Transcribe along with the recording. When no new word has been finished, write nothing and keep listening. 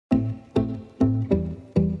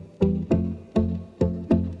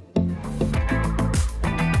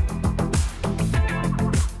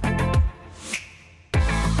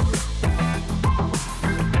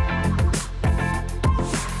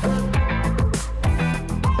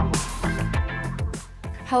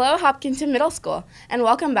Hello, Hopkinton Middle School, and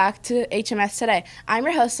welcome back to HMS Today. I'm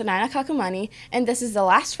your host, Sanina Kakumani, and this is the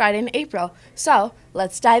last Friday in April. So,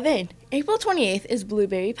 let's dive in. April 28th is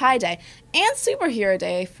Blueberry Pie Day and Superhero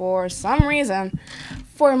Day for some reason.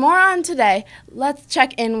 For more on today, let's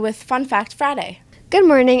check in with Fun Fact Friday. Good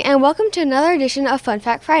morning, and welcome to another edition of Fun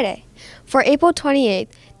Fact Friday. For April 28th,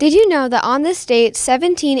 did you know that on this date,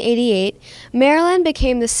 1788, Maryland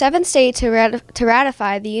became the seventh state to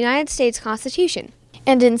ratify the United States Constitution?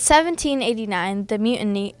 And in 1789, the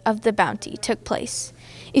Mutiny of the Bounty took place.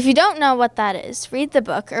 If you don't know what that is, read the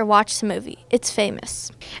book or watch the movie. It's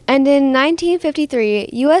famous. And in 1953,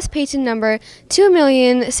 U.S. patent number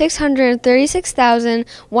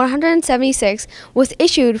 2,636,176 was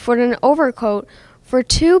issued for an overcoat for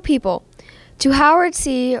two people. To Howard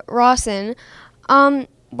C. Rawson, when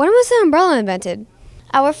was the umbrella invented?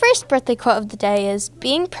 Our first birthday quote of the day is,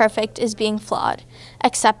 "Being perfect is being flawed,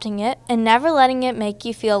 accepting it, and never letting it make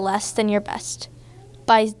you feel less than your best,"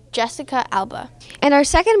 by Jessica Alba. And our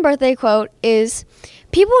second birthday quote is,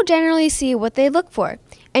 "People generally see what they look for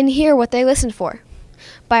and hear what they listen for,"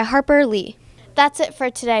 by Harper Lee. That's it for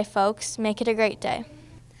today, folks. Make it a great day.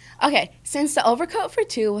 Okay, since the overcoat for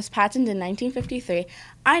two was patented in 1953,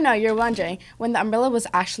 I know you're wondering when the umbrella was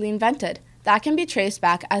actually invented. That can be traced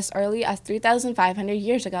back as early as 3,500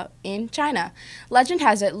 years ago in China. Legend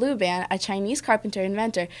has it Lu Ban, a Chinese carpenter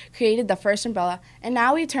inventor, created the first umbrella. And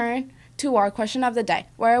now we turn to our question of the day,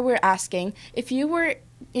 where we're asking, if you were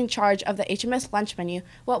in charge of the HMS lunch menu,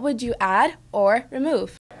 what would you add or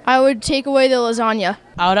remove? I would take away the lasagna.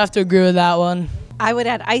 I would have to agree with that one. I would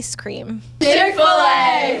add ice cream.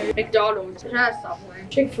 Chick-fil-A! McDonald's.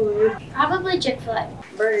 Chick-fil-A. Probably Chick-fil-A.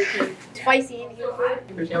 Burger King. Spicy Indian food.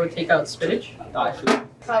 Personally, I would take out spinach.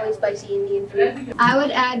 Probably spicy Indian food. I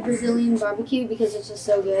would add Brazilian barbecue because it's just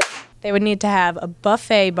so good. They would need to have a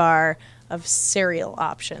buffet bar of cereal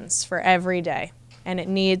options for every day. And it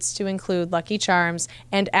needs to include Lucky Charms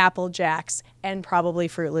and Apple Jacks and probably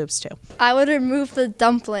Fruit Loops too. I would remove the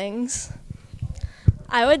dumplings.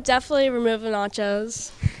 I would definitely remove the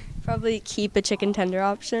nachos. Probably keep a chicken tender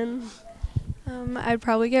option. I'd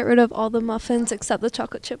probably get rid of all the muffins except the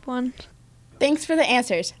chocolate chip one. Thanks for the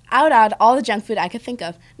answers. I would add all the junk food I could think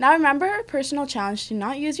of. Now remember our personal challenge to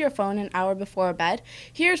not use your phone an hour before bed?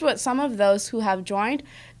 Here's what some of those who have joined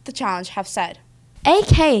the challenge have said.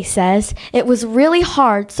 AK says, "It was really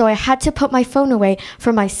hard, so I had to put my phone away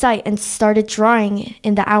from my sight and started drawing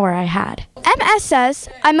in the hour I had." MS says,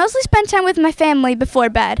 "I mostly spend time with my family before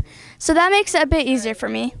bed, so that makes it a bit easier for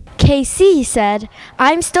me." KC said,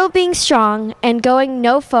 "I'm still being strong and going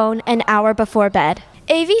no phone an hour before bed."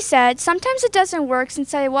 AV said, "Sometimes it doesn't work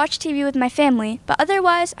since I watch TV with my family, but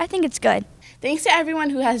otherwise I think it's good." Thanks to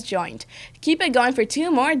everyone who has joined. Keep it going for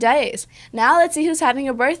 2 more days. Now let's see who's having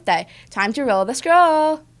a birthday. Time to roll the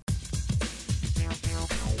scroll.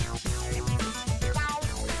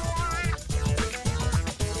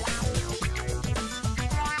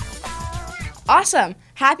 Awesome!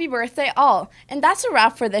 Happy birthday all! And that's a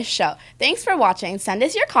wrap for this show. Thanks for watching. Send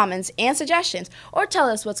us your comments and suggestions or tell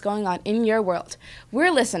us what's going on in your world.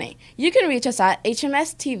 We're listening. You can reach us at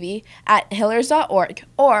hmstv@hillers.org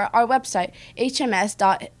or our website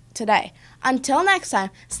hms.today. Until next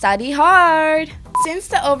time, study hard! Since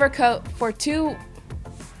the overcoat for two...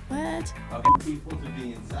 What? People to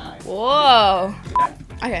be inside. Whoa!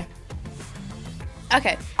 Okay.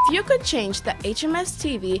 Okay, if you could change the HMS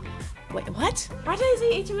TV... Wait, what? Why did I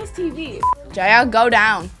say HMS TV? Jaya, go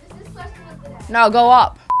down. No, go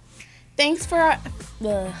up. Thanks for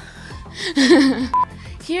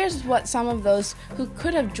Here's what some of those who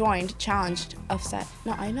could have joined challenged have said.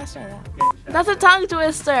 No, I messed that up. That's a tongue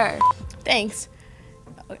twister. Thanks.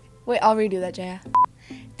 Okay. Wait, I'll redo that, Jaya.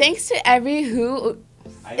 Thanks to every who...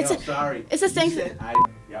 I know, sorry. It's a thing.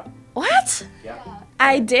 Yep. What? Yep.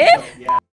 I did? Yeah.